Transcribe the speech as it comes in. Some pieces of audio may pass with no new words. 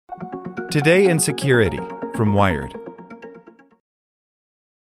Today in Security from Wired.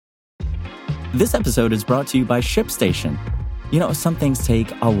 This episode is brought to you by ShipStation. You know, some things take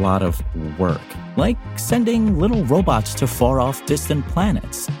a lot of work, like sending little robots to far-off distant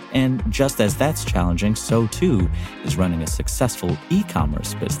planets. And just as that's challenging, so too is running a successful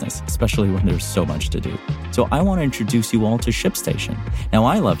e-commerce business, especially when there's so much to do. So I want to introduce you all to ShipStation. Now,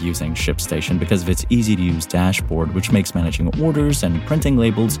 I love using ShipStation because of its easy-to-use dashboard, which makes managing orders and printing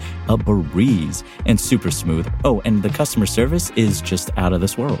labels a breeze and super smooth. Oh, and the customer service is just out of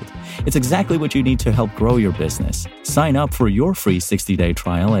this world. It's exactly what you need to help grow your business. Sign up for your free 60-day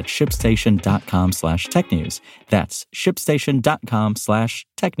trial at shipstation.com/technews. That's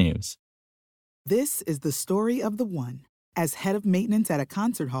shipstation.com/technews. This is the story of the one. As head of maintenance at a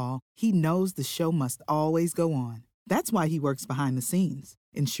concert hall, he knows the show must always go on. That's why he works behind the scenes,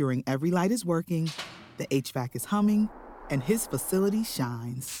 ensuring every light is working, the HVAC is humming, and his facility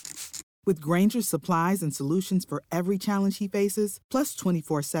shines. With Grainger's supplies and solutions for every challenge he faces, plus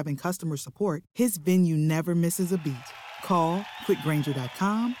 24/7 customer support, his venue never misses a beat. Call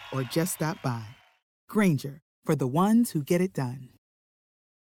quickgrainger.com or just stop by. Grainger, for the ones who get it done.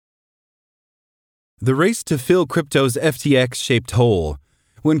 The race to fill crypto's FTX-shaped hole.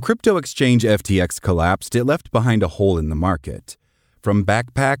 When crypto exchange FTX collapsed, it left behind a hole in the market. From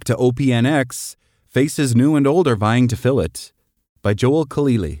Backpack to OPNX, faces new and old are vying to fill it. By Joel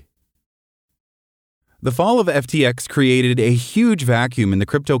Khalili. The fall of FTX created a huge vacuum in the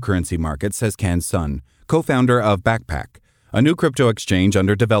cryptocurrency market, says Can Sun, co-founder of Backpack, a new crypto exchange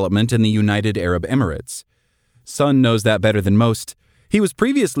under development in the United Arab Emirates. Sun knows that better than most. He was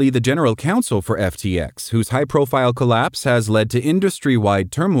previously the general counsel for FTX, whose high-profile collapse has led to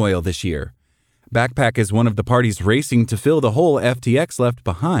industry-wide turmoil this year. Backpack is one of the parties racing to fill the hole FTX left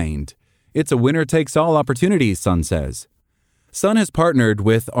behind. It's a winner-takes-all opportunity, Sun says. Sun has partnered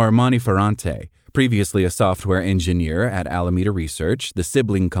with Armani Ferrante, previously a software engineer at Alameda Research, the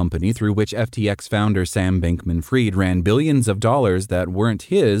sibling company through which FTX founder Sam Bankman-Fried ran billions of dollars that weren't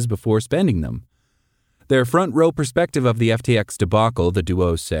his before spending them. Their front-row perspective of the FTX debacle, the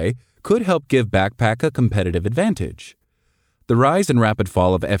duo say, could help give Backpack a competitive advantage. The rise and rapid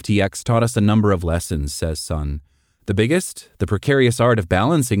fall of FTX taught us a number of lessons, says Sun. The biggest, the precarious art of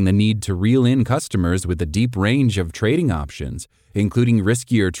balancing the need to reel in customers with a deep range of trading options, including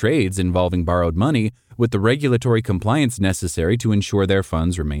riskier trades involving borrowed money, with the regulatory compliance necessary to ensure their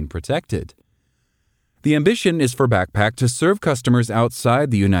funds remain protected. The ambition is for Backpack to serve customers outside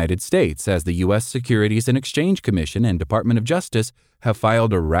the United States, as the U.S. Securities and Exchange Commission and Department of Justice have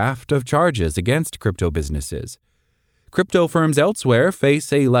filed a raft of charges against crypto businesses. Crypto firms elsewhere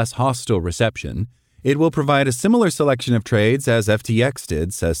face a less hostile reception. It will provide a similar selection of trades as FTX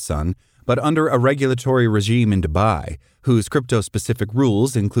did, says Sun, but under a regulatory regime in Dubai, whose crypto-specific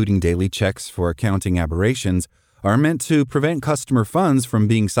rules, including daily checks for accounting aberrations, are meant to prevent customer funds from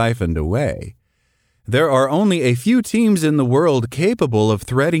being siphoned away. There are only a few teams in the world capable of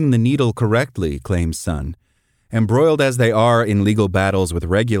threading the needle correctly, claims Sun. Embroiled as they are in legal battles with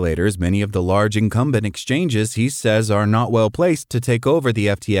regulators, many of the large incumbent exchanges, he says, are not well placed to take over the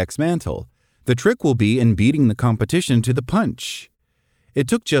FTX mantle. The trick will be in beating the competition to the punch. It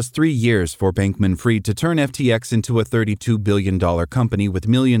took just 3 years for Bankman-Fried to turn FTX into a $32 billion company with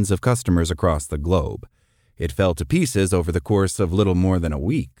millions of customers across the globe. It fell to pieces over the course of little more than a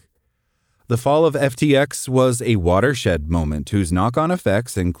week. The fall of FTX was a watershed moment whose knock-on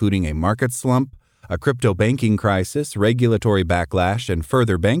effects, including a market slump, a crypto banking crisis, regulatory backlash, and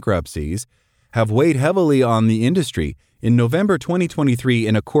further bankruptcies, have weighed heavily on the industry. In November 2023,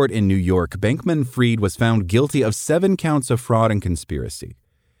 in a court in New York, Bankman-Fried was found guilty of 7 counts of fraud and conspiracy.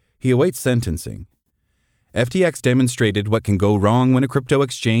 He awaits sentencing. FTX demonstrated what can go wrong when a crypto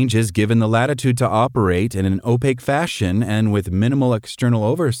exchange is given the latitude to operate in an opaque fashion and with minimal external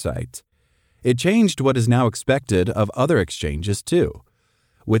oversight. It changed what is now expected of other exchanges, too.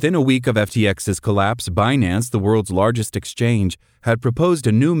 Within a week of FTX's collapse, Binance, the world's largest exchange, had proposed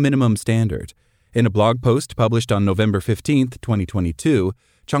a new minimum standard. In a blog post published on November 15, 2022,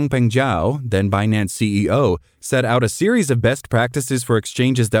 Changpeng Zhao, then Binance CEO, set out a series of best practices for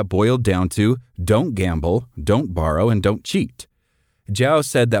exchanges that boiled down to don't gamble, don't borrow, and don't cheat. Zhao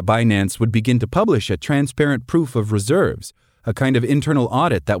said that Binance would begin to publish a transparent proof of reserves, a kind of internal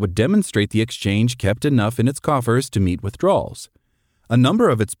audit that would demonstrate the exchange kept enough in its coffers to meet withdrawals. A number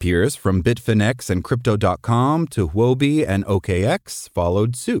of its peers, from Bitfinex and Crypto.com to Huobi and OKX,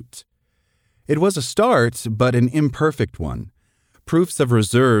 followed suit. It was a start, but an imperfect one. Proofs of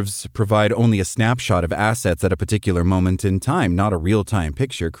reserves provide only a snapshot of assets at a particular moment in time, not a real-time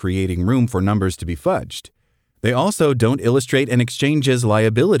picture creating room for numbers to be fudged. They also don't illustrate an exchange's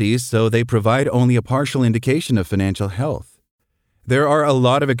liabilities, so they provide only a partial indication of financial health. There are a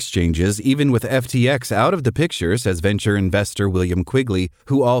lot of exchanges, even with FTX out of the picture, says venture investor William Quigley,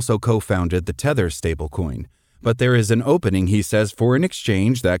 who also co-founded the Tether stablecoin. But there is an opening, he says, for an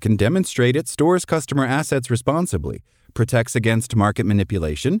exchange that can demonstrate it stores customer assets responsibly, protects against market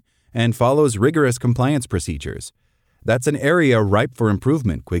manipulation, and follows rigorous compliance procedures. That's an area ripe for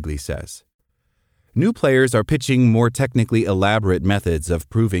improvement, Quigley says. New players are pitching more technically elaborate methods of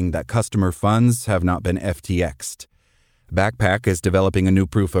proving that customer funds have not been FTX'd. Backpack is developing a new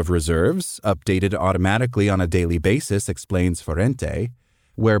proof of reserves, updated automatically on a daily basis, explains Ferrante,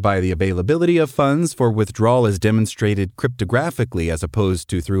 whereby the availability of funds for withdrawal is demonstrated cryptographically as opposed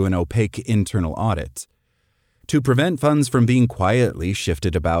to through an opaque internal audit. To prevent funds from being quietly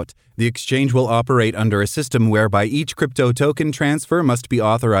shifted about, the exchange will operate under a system whereby each crypto token transfer must be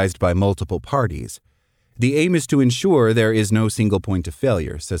authorized by multiple parties. The aim is to ensure there is no single point of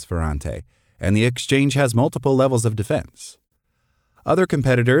failure, says Ferrante, and the exchange has multiple levels of defense. Other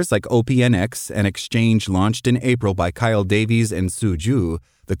competitors like OPNX, an exchange launched in April by Kyle Davies and Sue Ju,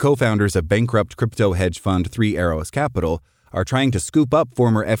 the co-founders of bankrupt crypto hedge fund Three Arrows Capital, are trying to scoop up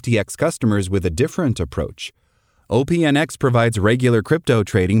former FTX customers with a different approach. OPNX provides regular crypto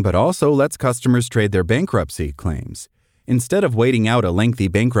trading but also lets customers trade their bankruptcy claims. Instead of waiting out a lengthy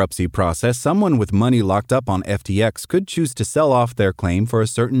bankruptcy process, someone with money locked up on FTX could choose to sell off their claim for a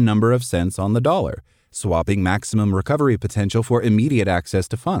certain number of cents on the dollar, swapping maximum recovery potential for immediate access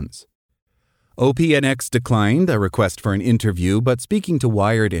to funds. OPNX declined a request for an interview, but speaking to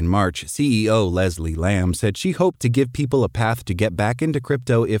Wired in March, CEO Leslie Lamb said she hoped to give people a path to get back into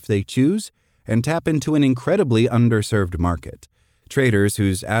crypto if they choose and tap into an incredibly underserved market, traders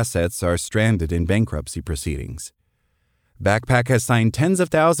whose assets are stranded in bankruptcy proceedings. Backpack has signed tens of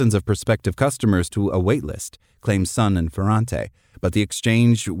thousands of prospective customers to a waitlist, claims Sun and Ferrante, but the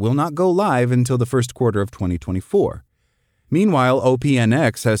exchange will not go live until the first quarter of 2024. Meanwhile,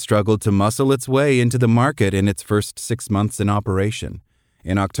 OPNX has struggled to muscle its way into the market in its first 6 months in operation.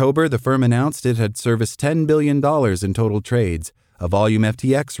 In October, the firm announced it had serviced $10 billion in total trades, a volume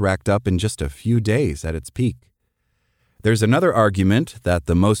FTX racked up in just a few days at its peak. There's another argument that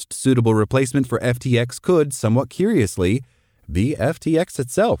the most suitable replacement for FTX could, somewhat curiously, be FTX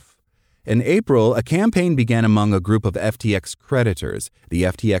itself. In April, a campaign began among a group of FTX creditors, the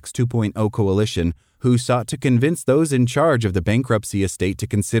FTX 2.0 coalition, who sought to convince those in charge of the bankruptcy estate to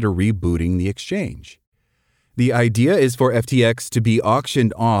consider rebooting the exchange. The idea is for FTX to be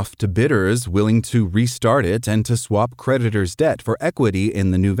auctioned off to bidders willing to restart it and to swap creditors' debt for equity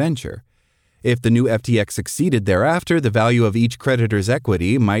in the new venture. If the new FTX succeeded thereafter, the value of each creditor's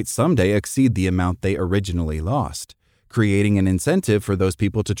equity might someday exceed the amount they originally lost, creating an incentive for those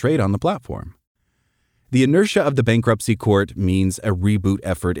people to trade on the platform. The inertia of the bankruptcy court means a reboot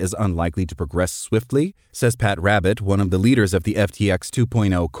effort is unlikely to progress swiftly, says Pat Rabbit, one of the leaders of the FTX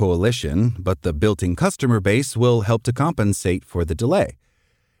 2.0 coalition, but the built-in customer base will help to compensate for the delay.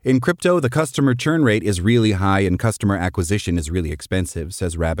 In crypto, the customer churn rate is really high and customer acquisition is really expensive,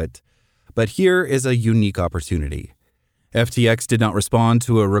 says Rabbit. But here is a unique opportunity. FTX did not respond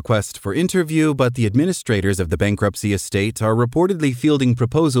to a request for interview, but the administrators of the bankruptcy estate are reportedly fielding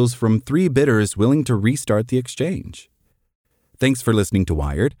proposals from 3 bidders willing to restart the exchange. Thanks for listening to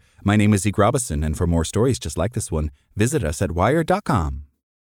Wired. My name is Zeke Robison, and for more stories just like this one, visit us at wired.com.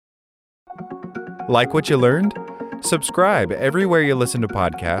 Like what you learned? Subscribe everywhere you listen to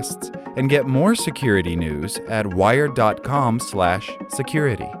podcasts and get more security news at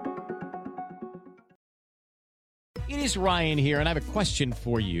wired.com/security. It is Ryan here, and I have a question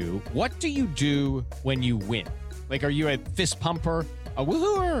for you. What do you do when you win? Like, are you a fist pumper, a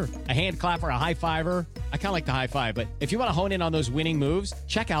woohooer, a hand clapper, a high fiver? I kind of like the high five, but if you want to hone in on those winning moves,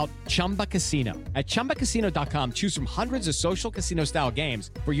 check out Chumba Casino. At ChumbaCasino.com, choose from hundreds of social casino-style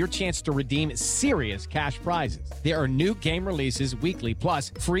games for your chance to redeem serious cash prizes. There are new game releases weekly,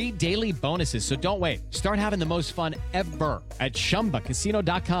 plus free daily bonuses. So don't wait. Start having the most fun ever at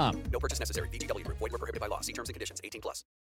ChumbaCasino.com. No purchase necessary. VGW Group. Void where prohibited by law. See terms and conditions. 18+.